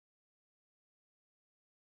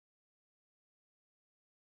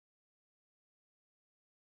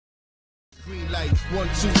Green light, 1,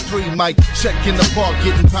 2, 3, mic, check in the park,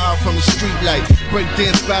 getting power from the street light.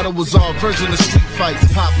 Breakdance battle was all version of street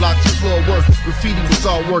fights. Pop locked the floor work, graffiti was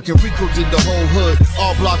all working. Rico did the whole hood,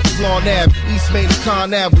 all block was Lawn Ave. East Main and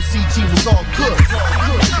Con Ave with CT was all good.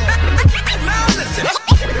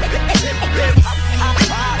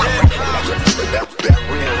 That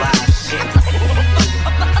real life shit.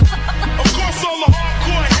 Of course all the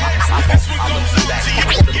hardcore heads, this one goes out to you.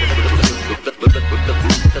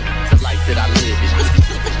 The life that I live is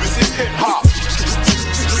this is hip hop.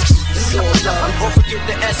 It's all love, don't forget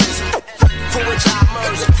the essence. For which I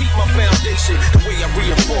emerge, keep my foundation the way I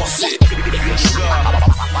reinforce it.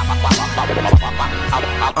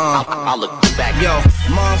 I look back. Yo,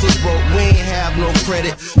 moms was broke, we ain't have no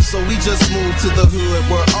credit, so we just moved to the hood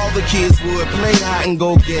where all the kids would play hide and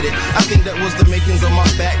go get it. I think that was the makings of my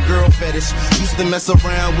fat girl fetish. Used to mess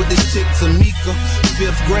around with this chick Tamika.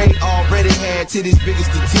 5th grade already had titties big as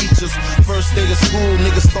the teachers. First day of school,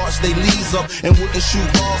 niggas starch they leaves up and wouldn't shoot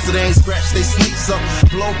balls so they ain't scratch they sleeves up.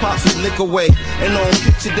 Blow pops with lick away, and on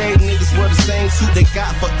picture day niggas wear the same suit they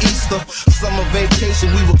got for Easter. Summer vacation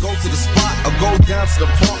we would go to the spot or go down to the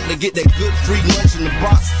park to get that good free lunch in the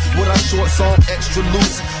box with our shorts on extra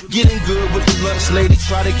loose. Getting good with the lunch lady,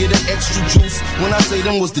 try to get an extra juice. When I say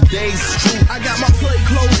them was the days, it's true. I got my play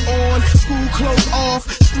clothes on, school clothes off,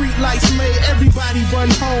 street lights made everybody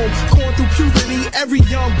run home. Going through puberty, every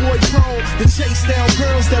young boy prone to chase down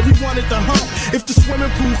girls that we wanted to hump. If the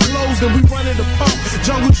swimming pool closed, then we running the pump.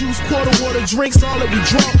 Jungle juice, quarter water drinks, all that we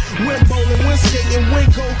drunk. Went bowling, went skating,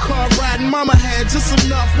 went go-kart riding. Mama had just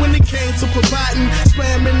enough when it came to providing.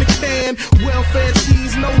 Spam in the can, welfare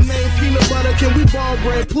cheese, no name, peanut butter. Can we ball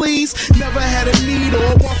bread, please? Never had a need or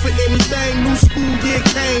a want for anything. New school year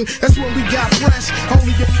came, that's when we got fresh.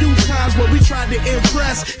 Only a few times where we tried to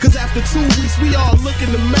impress, cause after 2 weeks we all looking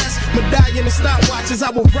a mess. Medallion and stopwatches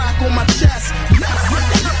I will rock on my chest.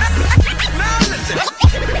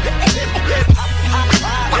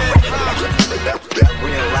 That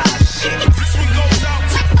real life shit. This one goes out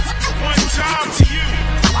one time to you.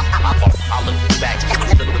 I look back.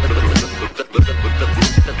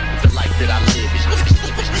 The life that I live is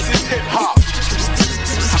hip hop.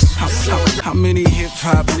 How many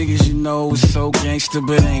hip-hop niggas you know is so gangster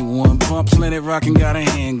but ain't one? Bump Planet Rockin' got a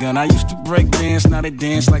handgun. I used to break dance, now they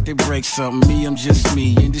dance like they break something. Me, I'm just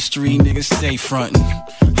me, industry niggas stay frontin'.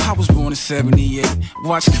 I was born in 78,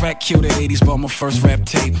 watched crack kill the 80s, bought my first rap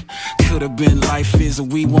tape. Could've been life is a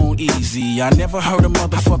we won't easy. I never heard a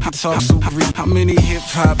motherfucker talk so green. How many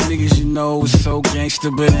hip-hop niggas you know is so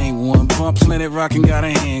gangster but ain't one? Bump Planet Rockin' got a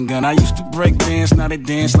handgun. I used to break dance, now they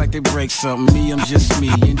dance like they break something. Me, I'm just me,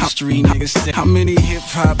 industry niggas stay. How many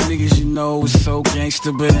hip-hop niggas you know is so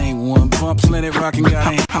gangster but ain't one? Bump Planet Rockin' got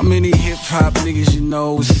a. How many hip-hop niggas you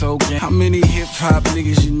know is so gang? How many hip-hop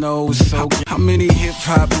niggas you know is so gang? How many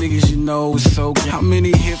hip-hop niggas you know is so gang? How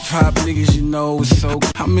many hip-hop niggas you know is so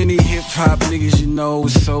gang? How many hip-hop niggas you know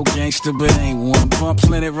is so gangster but ain't one? Bump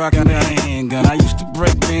Planet Rockin' got a handgun. I used to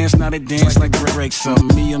break dance, now they dance like they break something.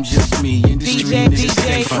 Me, I'm just me, industry niggas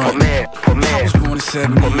stay front. I was born in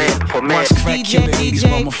 78, watched crack kill the 80s,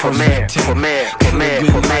 bought my first rap tape. Could've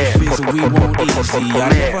been life is a we won't easy. I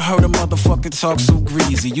never heard a motherfucker talk so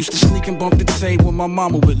greasy. Used to sneak and bump the tape when my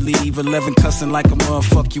mama would leave. 11 cussing like a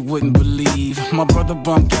motherfucker you wouldn't believe. My brother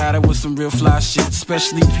bumped out it with some real fly shit,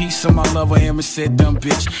 especially peace on my lover hammer said dumb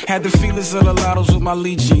bitch. Had the feelers of the lottos with my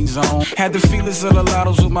Lee jeans on. Had the feelers of the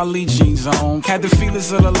lottos with my Lee jeans on. Had the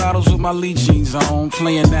feelers of the lottos with my Lee jeans on.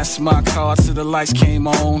 Playing that's my card till the lights came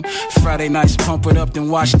on. Friday nights pump it up then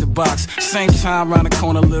watch the box. Same time round the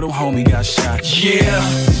corner little homie got shot. Yeah,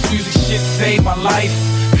 this music shit saved my life.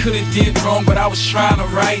 Could've did wrong, but I was trying to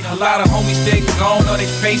right. A lot of homies they gone or they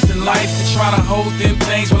facing life. They trying to hold them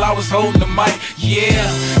things while I was holding the mic. Yeah,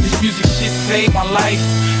 this music shit saved my life.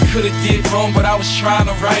 Could've did wrong, but I was trying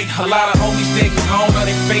to right. A lot of homies they gone or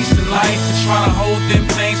they facing life. They trying to hold them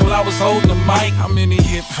things while I was holding the mic. How many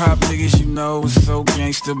hip-hop niggas you know is so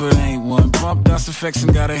gangster but ain't one? Bump dust effects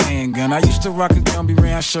and got a handgun. I used to rock a Gumby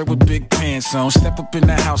round shirt with big pants on. Step up in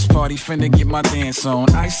the house party, finna get my dance on.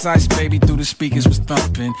 Ice Ice Baby through the speakers was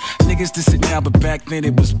thumping. Niggas to sit now, but back then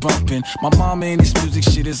it was bumping. My mama and this music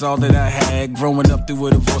shit is all that I had. Growing up through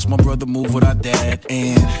a divorce, my brother moved with our dad.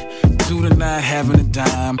 And due to not having a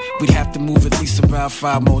dime, we'd have to move at least about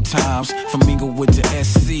 5 more times. From Inglewood to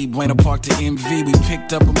SC, Buena Park to MV. We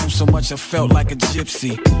picked up and moved so much I felt like a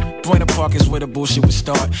gypsy. Buena Park is where the bullshit would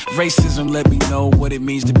start. Racism let me know what it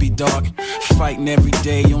means to be dark. Fighting every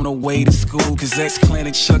day on the way to school, cause X-Clan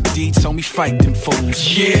and Chuck D told me fight them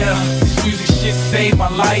fools. Yeah, this music shit saved my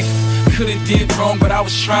life. Could've did wrong, but I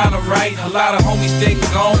was trying to right. A lot of homies, they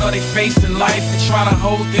gone or they facing life. They trying to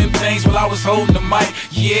hold them things while I was holding the mic.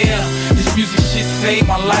 Yeah, this music shit saved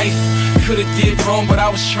my life. Could've did wrong, but I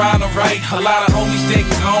was trying to right. A lot of homies, they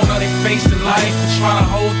gone or they facing life. They trying to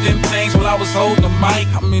hold them things while I was holding the mic.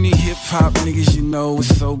 How many hip-hop niggas you know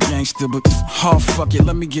is so gangster? But oh fuck it,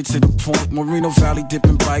 let me get to the point. Moreno Valley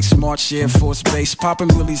dipping bikes, March Air Force Base, popping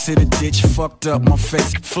willies, hit a ditch, fucked up my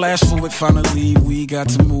face. Flash forward, finally we got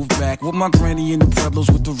to move back with my granny and the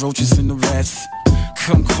Pueblos, with the roaches and the rats.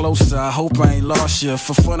 Come closer, I hope I ain't lost ya.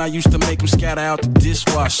 For fun I used to make them scatter out the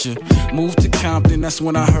dishwasher. Moved to Compton, that's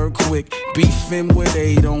when I heard quick. Beefing with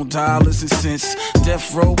 8 on dollars and cents.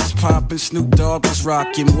 Death Row was popping, Snoop Dogg was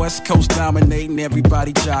rocking. West Coast dominating,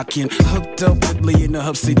 everybody jocking. Hooked up with Lee in the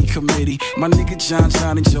Hub City Committee. My nigga John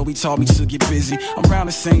and Joey taught me to get busy. Around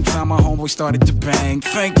the same time my homeboy started to bang.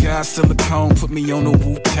 Thank God Silicone put me on the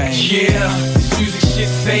Wu-Tang. Yeah, this music shit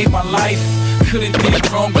saved my life. Could've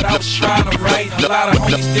did wrong, but I was trying to right. A lot of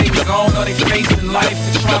homies, they gone or they facing life.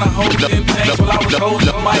 They trying to hold them things while I was holding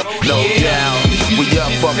the mic. No doubt, we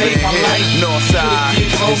up in here. North side,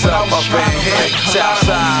 it's up in here. South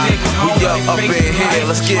side, we up in here.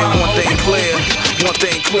 Let's get one thing clear,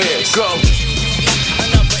 go.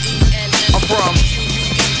 I'm from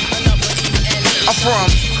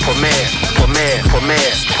Premier.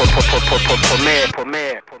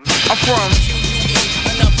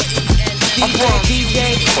 I'm from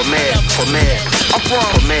DJ Premier. I'm from Premier.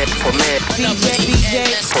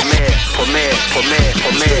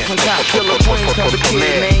 From top killer Queens come the kid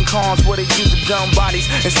named Cons, where they keep the dumb bodies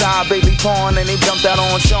inside baby pawn, and they dumped out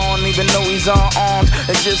on Sean, even though he's unarmed.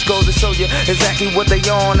 It just goes to show you exactly what they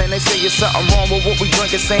on, and they say it's something wrong with what we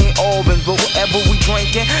drinking, St. Albans, but whatever we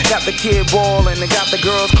drinking, got the kid ballin', and got the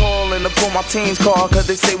girls calling to pull my team's car, cause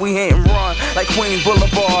they say we hit and run like Queens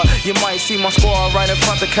Boulevard. You might see my squad right in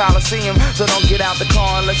front of Coliseum, so don't get out the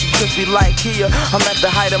car unless you crispy like Kia. I'm at the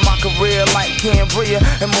height of my career like Cambria,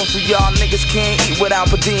 and most of y'all niggas can't eat without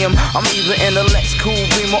per diem. I'm either in the Lex, Cool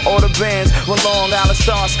Beamer, or the Benz, when Long Island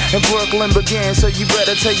starts and Brooklyn begins. So you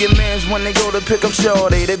better tell your mans when they go to pick up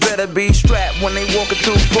shorty, they better be strapped when they walking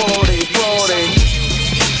through 40.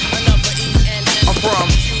 I'm from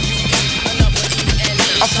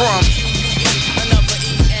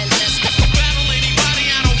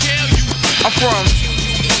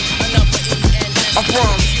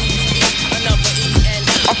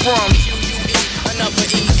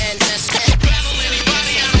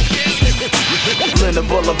Linda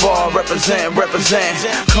Boulevard, represent.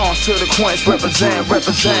 Cons to the Queens, represent.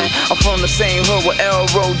 I'm from the same hood where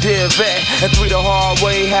Elro did vet, and 3 the hard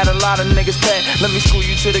way had a lot of niggas pet. Let me school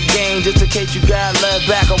you to the game, just in case you got left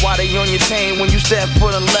back, or why they on your team when you step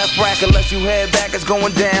for the left rack. Unless you head back, it's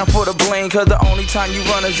going down for the bling, cause the only time you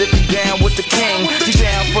run is if you down with the king. You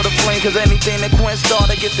down for the fling, cause anything that Quinn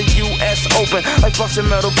started get the US open, like Flushing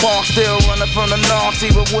Meadow Park. Still running from the north,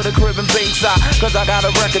 even with a crib and Bayside, cause I got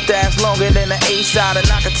a record that's longer than the A-side, and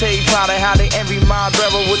I can tell you proud of how they envy my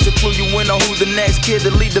barrel, with the clue you win on who's the next kid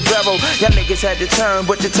to lead the barrel. Y'all niggas had to turn,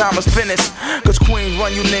 but your time is finished, cause Queens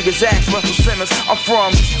run you niggas ass Russell Simmons. I'm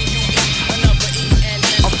from another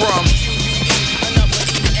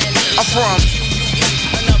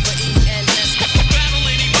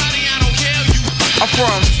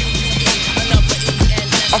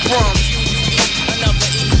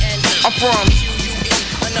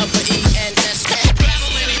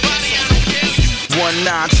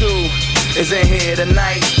 192 is in here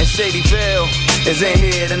tonight, and Shadyville is in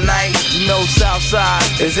here tonight. You know Southside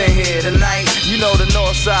is in here tonight. You know the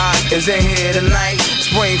Northside is in here tonight.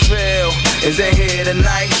 Springfield is in here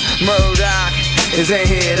tonight. Murdoch is in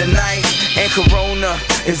here tonight. And Corona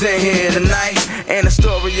is in here tonight. And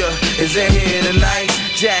Astoria is in here tonight.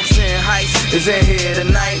 Jackson Heights is in here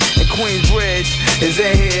tonight. And Queensbridge is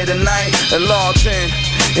in here tonight. And Lawton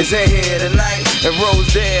is in here tonight. And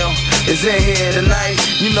Rosedale is in here tonight.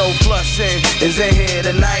 You know Flushing is in here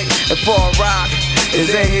tonight. And Far Rock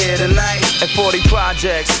is in here tonight. And 40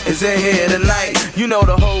 Projects is in here tonight. You know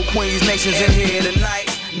the whole Queens Nation's in here tonight.